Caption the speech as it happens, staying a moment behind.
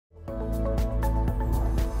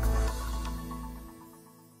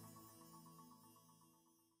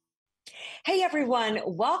Hey everyone,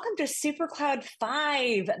 welcome to Supercloud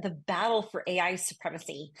 5, the Battle for AI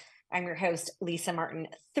Supremacy. I'm your host, Lisa Martin.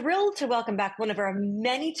 Thrilled to welcome back one of our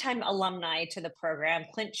many-time alumni to the program.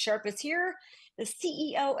 Clint Sharp is here, the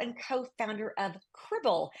CEO and co-founder of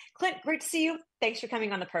Cribl. Clint, great to see you. Thanks for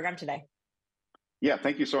coming on the program today. Yeah,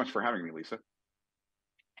 thank you so much for having me, Lisa.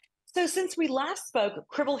 So since we last spoke,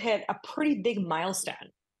 Cribl hit a pretty big milestone,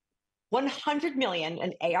 100 million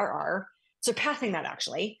in ARR, surpassing that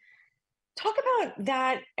actually. Talk about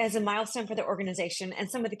that as a milestone for the organization and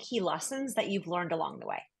some of the key lessons that you've learned along the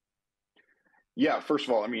way. Yeah, first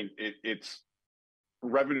of all, I mean, it's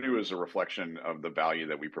revenue is a reflection of the value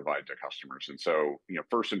that we provide to customers, and so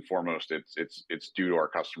first and foremost, it's due to our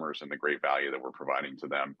customers and the great value that we're providing to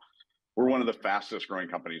them. We're one of the fastest growing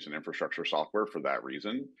companies in infrastructure software for that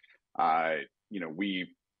reason.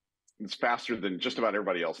 It's faster than just about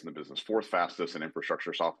everybody else in the business. Fourth fastest in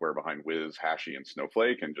infrastructure software behind Wiz, Hashi, and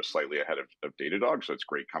Snowflake, and just slightly ahead of Datadog. So it's a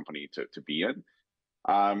great company to be in.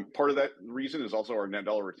 Part of that reason is also our net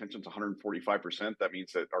dollar retention is 145%. That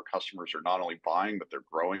means that our customers are not only buying, but they're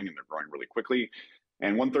growing, and they're growing really quickly.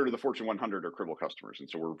 And 1/3 of the Fortune 100 are Cribl customers. And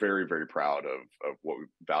so we're very, very proud of what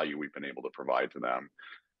value we've been able to provide to them.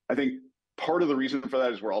 I think part of the reason for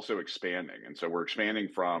that is we're also expanding. And so we're expanding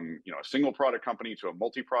from a single product company to a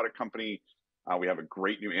multi-product company. We have a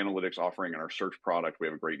great new analytics offering in our search product. We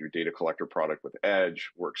have a great new data collector product with Edge.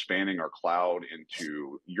 We're expanding our cloud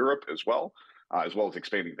into Europe as well as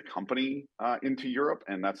expanding the company into Europe.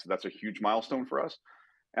 And that's a huge milestone for us.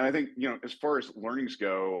 And I think, as far as learnings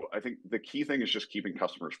go, I think the key thing is just keeping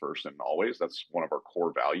customers first and always. That's one of our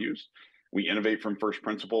core values. We innovate from first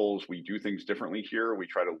principles. We do things differently here. We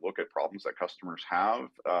try to look at problems that customers have,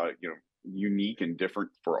 unique and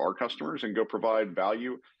different for our customers, and go provide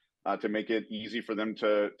value to make it easy for them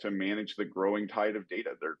to manage the growing tide of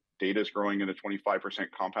data. Their data is growing at a 25%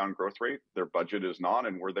 compound growth rate. Their budget is not,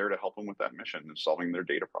 and we're there to help them with that mission and solving their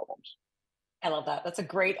data problems. I love that. That's a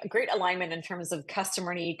great alignment in terms of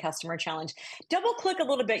customer need, customer challenge. Double click a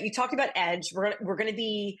little bit. You talked about Edge. We're going to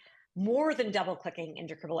be more than double clicking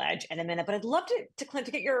into Cribl Edge in a minute, but I'd love to Clint,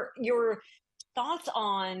 to get your thoughts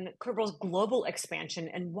on Cribl's global expansion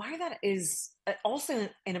and why that is also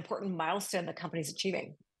an important milestone the company's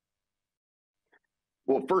achieving.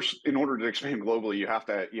 Well, first, in order to expand globally, you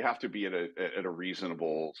have to be at a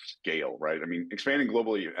reasonable scale, right? I mean, expanding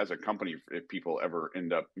globally as a company, if people ever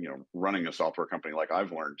end up running a software company like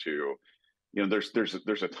I've learned to,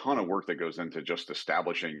 there's a ton of work that goes into just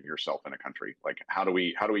establishing yourself in a country. Like, how do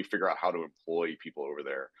we figure out how to employ people over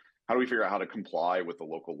there? How do we figure out how to comply with the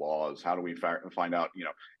local laws? How do we find out,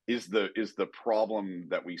 is the problem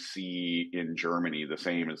that we see in Germany the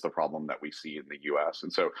same as the problem that we see in the US?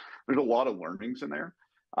 And so there's a lot of learnings in there.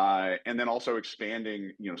 And then also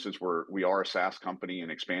expanding, since we are a SaaS company,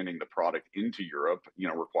 and expanding the product into Europe,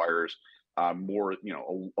 requires more,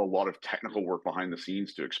 a lot of technical work behind the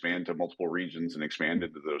scenes to expand to multiple regions and expand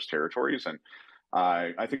into those territories. And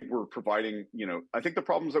I think we're providing, I think the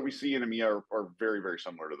problems that we see in EMEA are very, very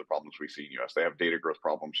similar to the problems we see in the US. They have data growth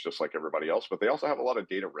problems just like everybody else, but they also have a lot of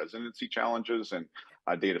data residency challenges and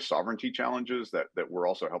data sovereignty challenges that we're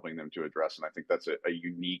also helping them to address. And I think that's a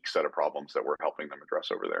unique set of problems that we're helping them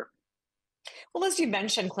address over there. Well, as you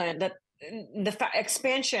mentioned, Clint, that the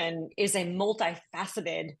expansion is a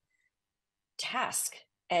multifaceted task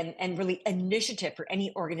and really initiative for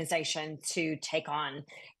any organization to take on.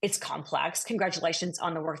 It's complex. Congratulations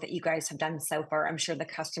on the work that you guys have done so far. I'm sure the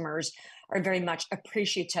customers are very much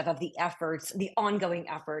appreciative of the efforts, the ongoing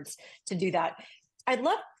efforts to do that. I'd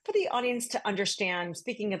love for the audience to understand,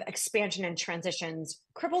 speaking of expansion and transitions,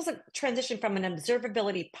 Cribl's a transition from an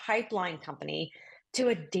observability pipeline company to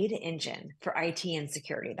a data engine for IT and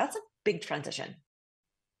security. That's a big transition.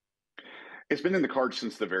 It's been in the cards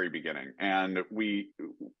since the very beginning. And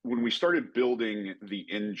when we started building the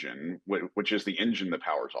engine, which is the engine that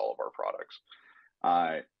powers all of our products,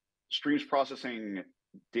 streams processing,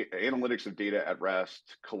 analytics of data at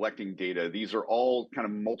rest, collecting data, these are all kind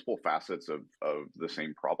of multiple facets of the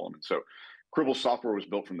same problem. And so Cribl software was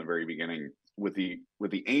built from the very beginning with the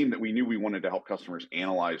aim that we knew we wanted to help customers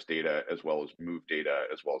analyze data as well as move data,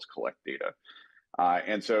 as well as collect data.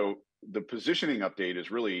 And so the positioning update is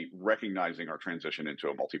really recognizing our transition into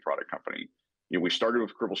a multi-product company. We started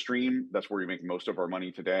with Cribl Stream. That's where we make most of our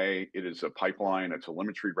money today. It is a pipeline, a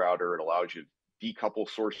telemetry router. It allows you to decouple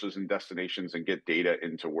sources and destinations and get data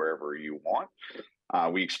into wherever you want.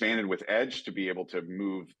 We expanded with Edge to be able to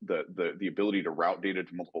move the ability to route data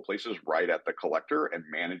to multiple places right at the collector and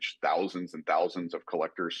manage thousands and thousands of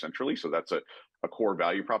collectors centrally. So that's a core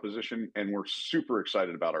value proposition. And we're super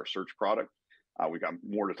excited about our search product. We got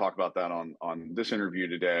more to talk about that on this interview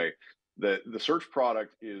today. The search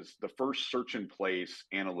product is the first search in place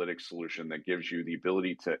analytics solution that gives you the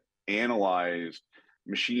ability to analyze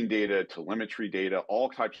machine data, telemetry data, all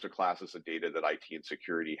types of classes of data that IT and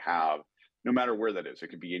security have, no matter where that is. It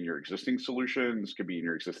could be in your existing solutions, could be in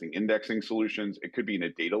your existing indexing solutions, it could be in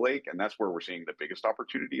a data lake. And that's where we're seeing the biggest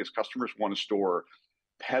opportunity is customers want to store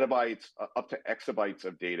petabytes up to exabytes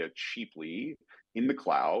of data cheaply in the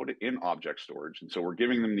cloud, in object storage. And so we're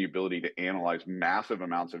giving them the ability to analyze massive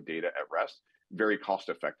amounts of data at rest very cost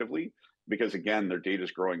effectively, because again, their data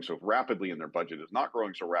is growing so rapidly and their budget is not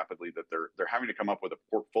growing so rapidly that they're having to come up with a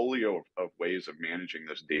portfolio of ways of managing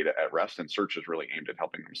this data at rest, and search is really aimed at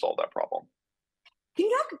helping them solve that problem. Can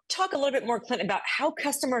you talk a little bit more, Clint, about how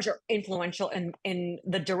customers are influential in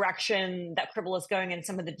the direction that Cribl is going and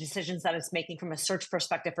some of the decisions that it's making from a search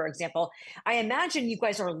perspective, for example? I imagine you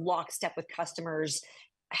guys are lockstep with customers,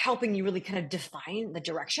 helping you really kind of define the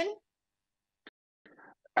direction.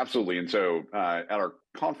 Absolutely. And so at our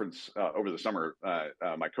conference over the summer,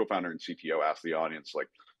 my co-founder and CTO asked the audience, like,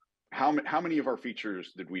 how many of our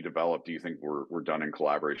features did we develop do you think were done in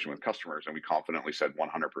collaboration with customers? And we confidently said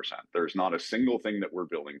 100%. There's not a single thing that we're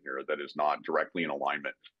building here that is not directly in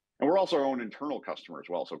alignment. And we're also our own internal customer as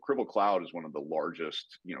well. So Cribl Cloud is one of the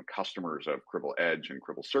largest, customers of Cribl Edge and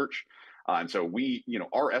Cribl Search. And so we,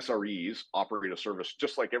 our SREs operate a service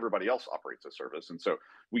just like everybody else operates a service. And so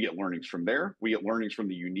we get learnings from there. We get learnings from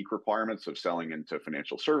the unique requirements of selling into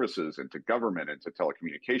financial services, into government, into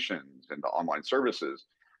telecommunications, into online services.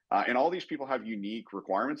 And all these people have unique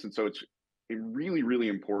requirements. And so it's really, really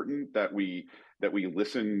important that we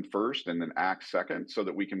listen first and then act second, so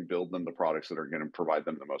that we can build them the products that are going to provide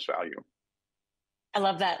them the most value. I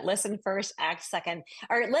love that. Listen first, act second.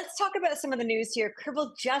 All right, let's talk about some of the news here.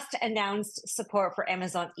 Cribl just announced support for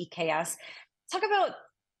Amazon EKS. Talk about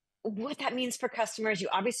what that means for customers. You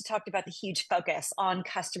obviously talked about the huge focus on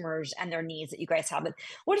customers and their needs that you guys have, but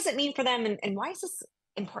what does it mean for them, and why is this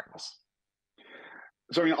important?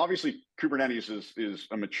 So, obviously, Kubernetes is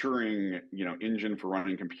a maturing, engine for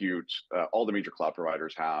running compute. All the major cloud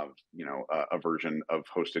providers have, a version of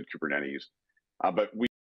hosted Kubernetes, but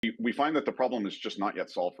we find that the problem is just not yet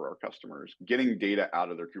solved for our customers. Getting data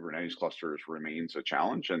out of their Kubernetes clusters remains a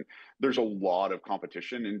challenge, and there's a lot of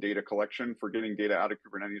competition in data collection for getting data out of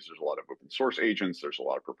Kubernetes. There's a lot of open source agents. There's a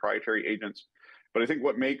lot of proprietary agents. But I think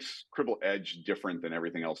what makes Cribl Edge different than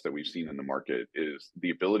everything else that we've seen in the market is the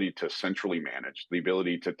ability to centrally manage, the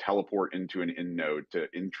ability to teleport into an in node, to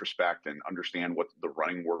introspect and understand what the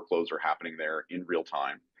running workloads are happening there in real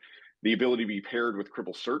time. The ability to be paired with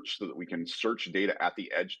Cribl Search so that we can search data at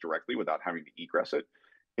the edge directly without having to egress it.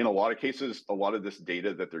 In a lot of cases, a lot of this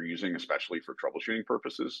data that they're using, especially for troubleshooting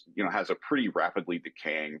purposes, has a pretty rapidly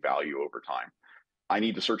decaying value over time. I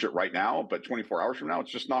need to search it right now, but 24 hours from now, it's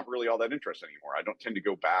just not really all that interesting anymore. I don't tend to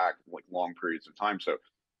go back like long periods of time. So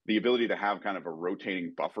the ability to have kind of a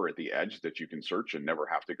rotating buffer at the edge that you can search and never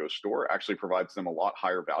have to go store actually provides them a lot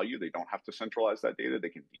higher value. They don't have to centralize that data. They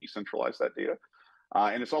can decentralize that data.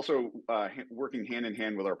 And it's also working hand in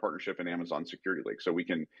hand with our partnership in Amazon Security Lake. So we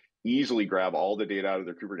can easily grab all the data out of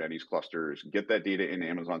their Kubernetes clusters, get that data in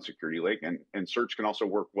Amazon Security Lake, and search can also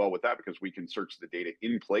work well with that, because we can search the data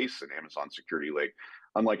in place in Amazon Security Lake.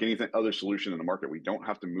 Unlike anything other solution in the market, we don't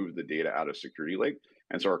have to move the data out of Security Lake.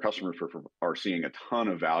 And so our customers are seeing a ton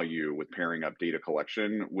of value with pairing up data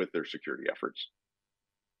collection with their security efforts.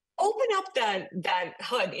 Open up that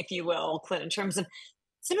hood, if you will, Clint, in terms of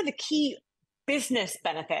some of the key business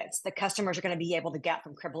benefits that customers are going to be able to get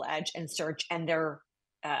from Cribl Edge and Search and their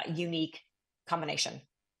unique combination.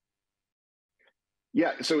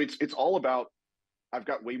 Yeah, so it's all about, I've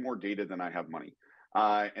got way more data than I have money.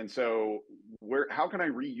 And so how can I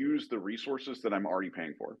reuse the resources that I'm already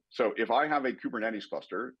paying for? So if I have a Kubernetes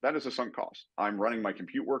cluster, that is a sunk cost. I'm running my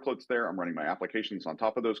compute workloads there. I'm running my applications on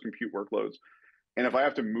top of those compute workloads. And if I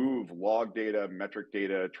have to move log data, metric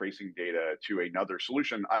data, tracing data to another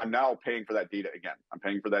solution, I'm now paying for that data again. I'm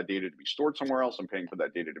paying for that data to be stored somewhere else. I'm paying for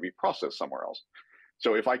that data to be processed somewhere else.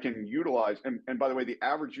 So if I can utilize, and by the way, the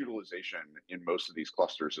average utilization in most of these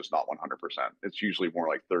clusters is not 100%. It's usually more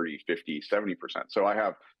like 30, 50, 70%. So I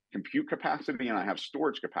have compute capacity and I have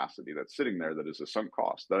storage capacity that's sitting there that is a sunk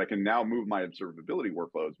cost that I can now move my observability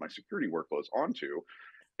workloads, my security workloads onto,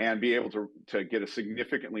 and be able to get a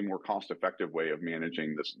significantly more cost-effective way of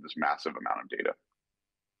managing this massive amount of data.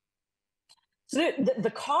 So the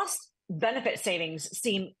cost benefit savings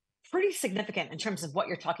seem pretty significant in terms of what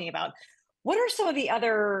you're talking about. What are some of the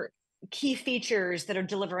other key features that are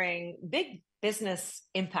delivering big business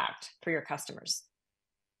impact for your customers?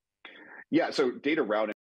 Yeah, so data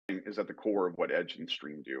routing is at the core of what Edge and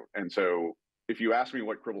Stream do. And so if you ask me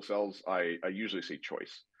what Cribl sells, I usually say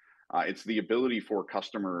choice. It's the ability for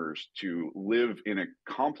customers to live in a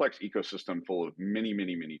complex ecosystem full of many,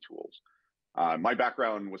 many, many tools. My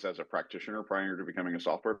background was as a practitioner prior to becoming a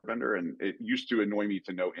software vendor, and it used to annoy me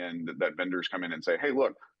to no end that vendors come in and say, hey,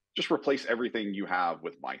 look, just replace everything you have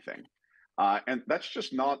with my thing. And that's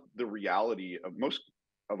just not the reality of most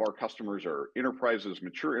of our customers are enterprises,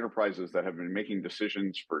 mature enterprises that have been making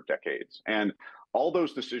decisions for decades. And all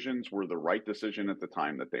those decisions were the right decision at the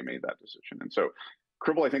time that they made that decision. And so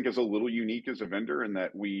Cribl, I think, is a little unique as a vendor in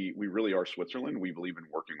that we really are Switzerland. We believe in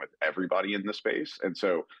working with everybody in the space. And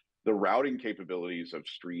so the routing capabilities of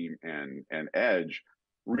Stream and Edge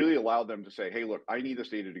really allowed them to say, hey, look, I need this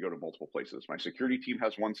data to go to multiple places. My security team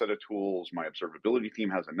has one set of tools. My observability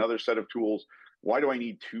team has another set of tools. Why do I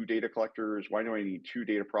need two data collectors? Why do I need two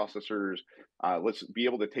data processors? Let's be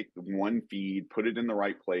able to take the one feed, put it in the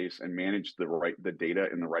right place, and manage the data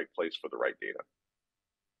in the right place for the right data.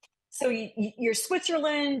 So you're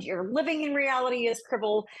Switzerland, you're living in reality as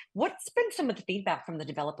Cribl. What's been some of the feedback from the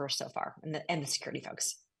developers so far and the security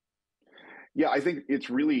folks? Yeah, I think it's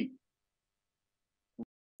really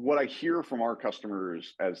what I hear from our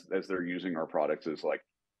customers as they're using our products is like,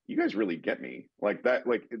 you guys really get me. Like that,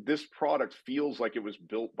 like this product feels like it was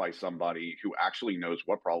built by somebody who actually knows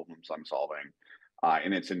what problems I'm solving,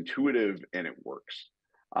 and it's intuitive and it works.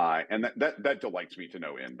 And that delights me to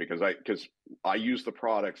no end because I use the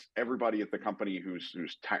products. Everybody at the company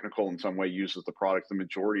who's technical in some way uses the products. The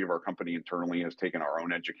majority of our company internally has taken our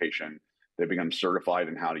own education. They've become certified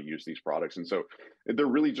in how to use these products, and so they're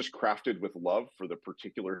really just crafted with love for the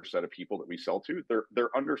particular set of people that we sell to. They're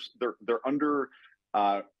under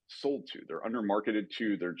sold to. They're under marketed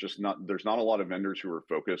to. They're just not. There's not a lot of vendors who are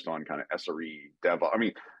focused on kind of SRE dev. I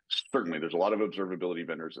mean, certainly there's a lot of observability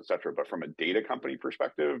vendors, et cetera. But from a data company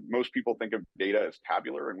perspective, most people think of data as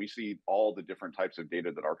tabular, and we see all the different types of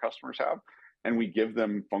data that our customers have, and we give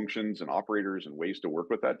them functions and operators and ways to work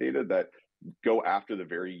with that data that go after the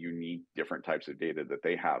very unique different types of data that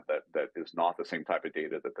they have that is not the same type of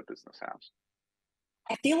data that the business has.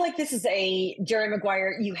 I feel like this is a Jerry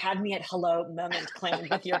Maguire, you had me at hello moment, Clint,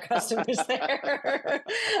 with your customers there.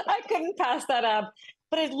 I couldn't pass that up.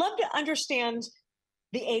 But I'd love to understand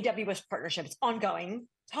the AWS partnership. It's ongoing.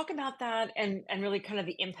 Talk about that and really kind of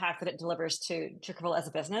the impact that it delivers to Cribl as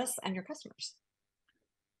a business and your customers.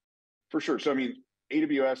 For sure. So I mean,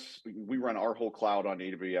 AWS, we run our whole cloud on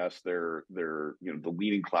AWS. They're the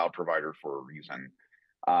leading cloud provider for a reason.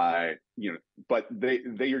 But they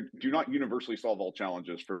do not universally solve all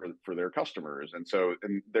challenges for their customers, and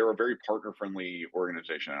they're a very partner friendly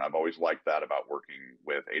organization, and I've always liked that about working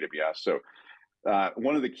with AWS. So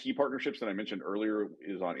one of the key partnerships that I mentioned earlier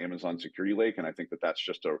is on Amazon Security Lake, and I think that's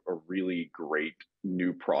just a really great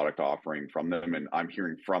new product offering from them. And I'm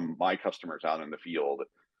hearing from my customers out in the field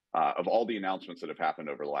of all the announcements that have happened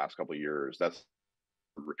over the last couple of years. That's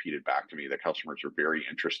repeated back to me that customers are very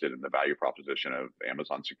interested in the value proposition of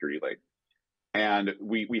Amazon Security Lake. And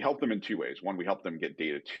we help them in two ways. One, we help them get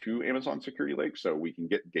data to Amazon Security Lake, so we can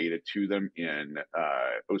get data to them in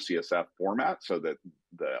OCSF format, so that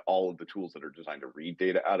all of the tools that are designed to read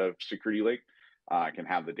data out of Security Lake can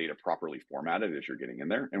have the data properly formatted as you're getting in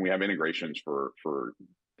there. And we have integrations for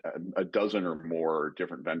a dozen or more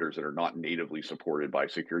different vendors that are not natively supported by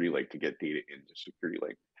Security Lake to get data into Security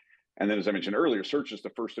Lake. And then, as I mentioned earlier, search is the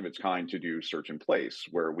first of its kind to do search in place,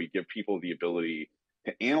 where we give people the ability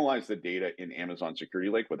to analyze the data in Amazon Security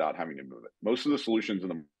Lake without having to move it. Most of the solutions in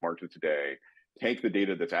the market today take the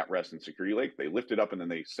data that's at rest in Security Lake, they lift it up, and then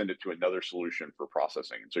they send it to another solution for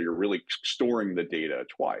processing. And so you're really storing the data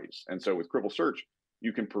twice. And so with Cribl Search,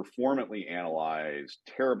 you can performantly analyze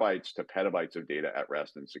terabytes to petabytes of data at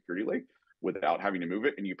rest in Security Lake without having to move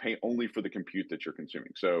it, and you pay only for the compute that you're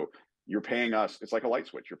consuming. So you're paying us, it's like a light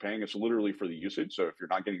switch. You're paying us literally for the usage. So if you're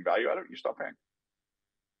not getting value out of it, you stop paying.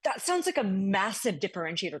 That sounds like a massive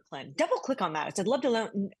differentiator, Clint. Double click on that. I'd love to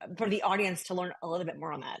learn for the audience to learn a little bit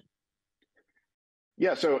more on that.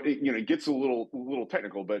 Yeah, so it gets a little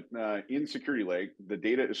technical, but in Security Lake, the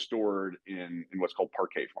data is stored in what's called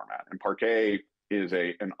Parquet format, and Parquet is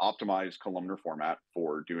an optimized columnar format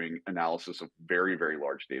for doing analysis of very, very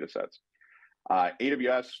large data sets.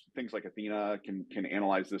 AWS, things like Athena can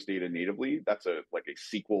analyze this data natively. That's like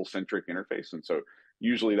a SQL-centric interface, and so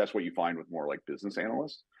usually that's what you find with more like business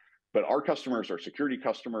analysts. But our customers, our security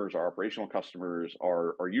customers, our operational customers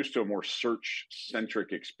are used to a more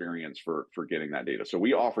search-centric experience for getting that data. So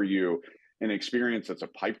we offer you an experience that's a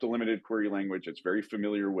pipe-delimited query language. It's very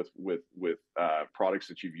familiar with products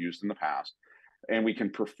that you've used in the past. And we can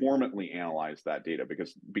performantly analyze that data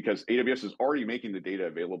because AWS is already making the data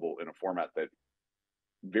available in a format that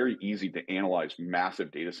very easy to analyze massive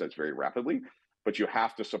data sets very rapidly. but you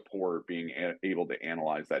have to support being able to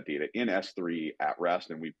analyze that data in S3 at rest.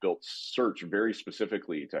 And we've built search very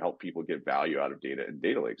specifically to help people get value out of data in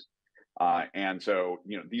data lakes. And so,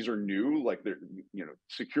 these are new, like,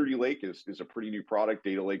 Security Lake is a pretty new product.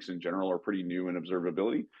 Data lakes in general are pretty new in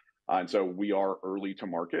observability. And so we are early to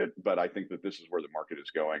market, but I think that this is where the market is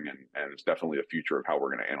going, and it's definitely the future of how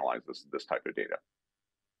we're going to analyze this type of data.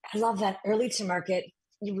 I love that early to market,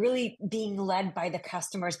 really being led by the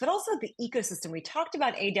customers, but also the ecosystem. We talked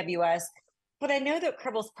about AWS, but I know that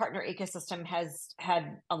Cribl's partner ecosystem has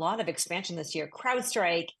had a lot of expansion this year.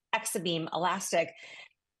 CrowdStrike, Exabeam, Elastic.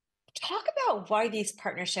 Talk about why these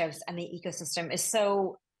partnerships and the ecosystem is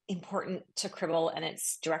so important to Cribl and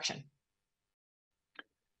its direction.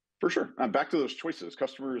 For sure. Back to those choices.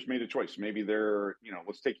 Customers made a choice. Maybe they're,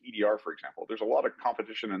 let's take EDR, for example. There's a lot of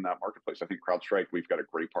competition in that marketplace. I think CrowdStrike, we've got a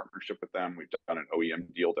great partnership with them. We've done an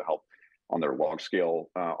OEM deal to help on their log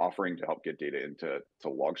scale offering to help get data into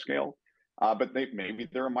log scale. But maybe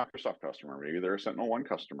they're a Microsoft customer. Maybe they're a SentinelOne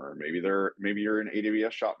customer. Maybe you're an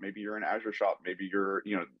AWS shop. Maybe you're an Azure shop. Maybe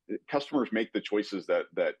customers make the choices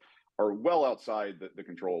that are well outside the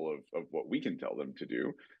control of what we can tell them to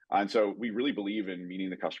do. And so we really believe in meeting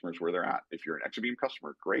the customers where they're at. If you're an Exabeam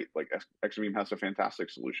customer, great. Like, Exabeam has a fantastic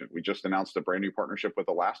solution. We just announced a brand new partnership with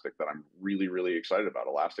Elastic that I'm really, really excited about.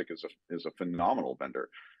 Elastic is a phenomenal vendor.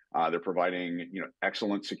 They're providing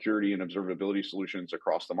excellent security and observability solutions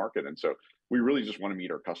across the market. And so we really just want to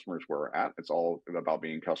meet our customers where we're at. It's all about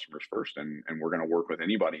being customers first. And we're going to work with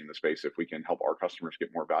anybody in the space if we can help our customers get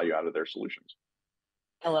more value out of their solutions.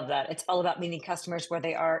 I love that. It's all about meeting customers where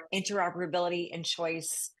they are, interoperability and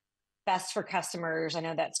choice, best for customers. I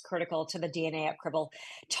know that's critical to the DNA at Cribl.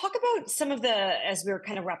 Talk about some of as we're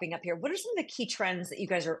kind of wrapping up here, what are some of the key trends that you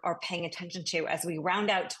guys are paying attention to as we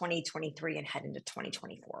round out 2023 and head into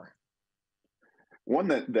 2024? One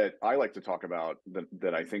that I like to talk about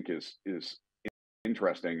that I think is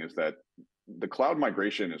interesting is that the cloud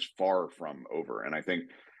migration is far from over. And I think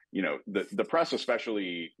the press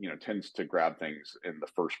especially, tends to grab things in the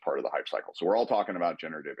first part of the hype cycle. So we're all talking about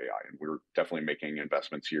generative AI, and we're definitely making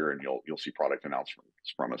investments here, and you'll see product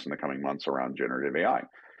announcements from us in the coming months around generative AI.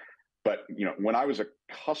 But when I was a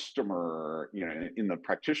customer, in the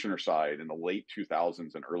practitioner side in the late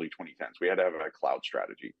 2000s and early 2010s, we had to have a cloud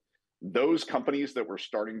strategy. Those companies that were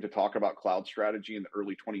starting to talk about cloud strategy in the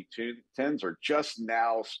early 2010s are just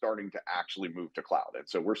now starting to actually move to cloud. And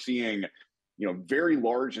so we're seeing very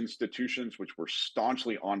large institutions, which were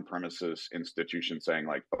staunchly on-premises institutions, saying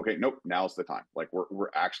like, okay, nope, now's the time. Like, we're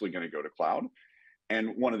actually going to go to cloud.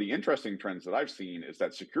 And one of the interesting trends that I've seen is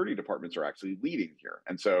that security departments are actually leading here.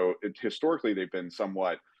 And so historically, they've been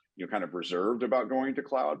somewhat, kind of reserved about going to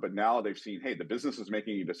cloud, but now they've seen, hey, the business is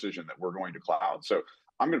making a decision that we're going to cloud. So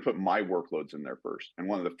I'm going to put my workloads in there first. And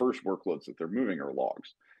one of the first workloads that they're moving are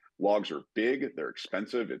logs. Logs are big, they're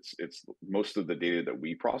expensive. It's most of the data that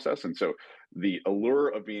we process. And so the allure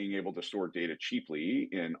of being able to store data cheaply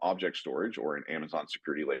in object storage or in Amazon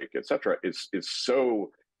Security Lake, et cetera, is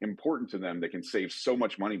so important to them. They can save so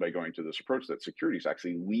much money by going to this approach that security is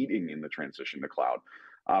actually leading in the transition to cloud,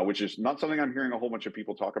 which is not something I'm hearing a whole bunch of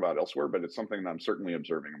people talk about elsewhere, but it's something that I'm certainly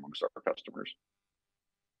observing amongst our customers.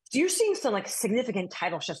 So you're seeing some significant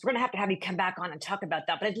title shifts. We're going to have you come back on and talk about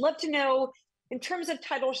that, but I'd love to know, in terms of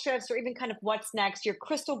title shifts or even kind of what's next, your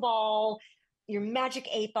crystal ball, your magic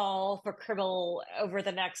 8-ball for Cribl over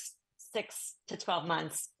the next 6 to 12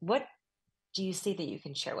 months, what do you see that you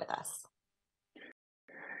can share with us?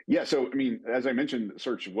 Yeah, so I mean, as I mentioned,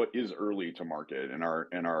 search what is early to market, and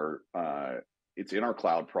it's in our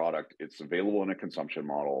cloud product. It's available in a consumption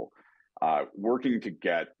model, working to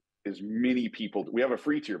get as many people. We have a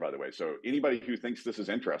free tier, by the way. So anybody who thinks this is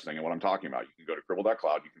interesting and what I'm talking about, you can go to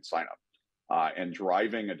cribl.cloud, you can sign up. And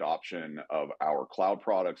driving adoption of our cloud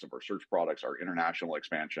products, of our search products, our international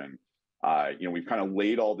expansion. We've kind of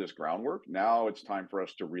laid all this groundwork. Now it's time for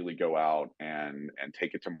us to really go out and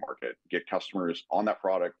take it to market, get customers on that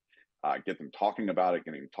product, get them talking about it,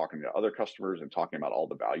 getting them talking to other customers and talking about all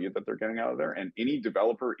the value that they're getting out of there. And any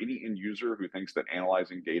developer, any end user who thinks that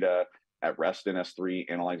analyzing data at rest in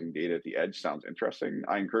S3, analyzing data at the edge sounds interesting,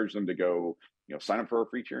 I encourage them to go, sign up for a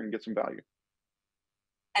free tier and get some value.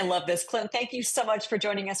 I love this. Clint, thank you so much for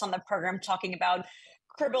joining us on the program, talking about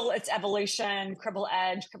Cribl, its evolution, Cribl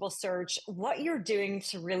Edge, Cribl Search, what you're doing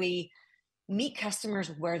to really meet customers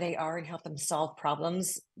where they are and help them solve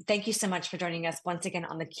problems. Thank you so much for joining us once again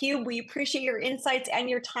on theCUBE. We appreciate your insights and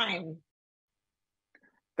your time.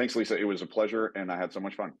 Thanks, Lisa. It was a pleasure, and I had so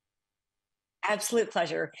much fun. Absolute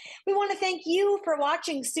pleasure. We want to thank you for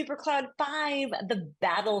watching Supercloud 5, the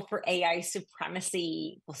Battle for AI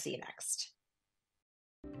Supremacy. We'll see you next.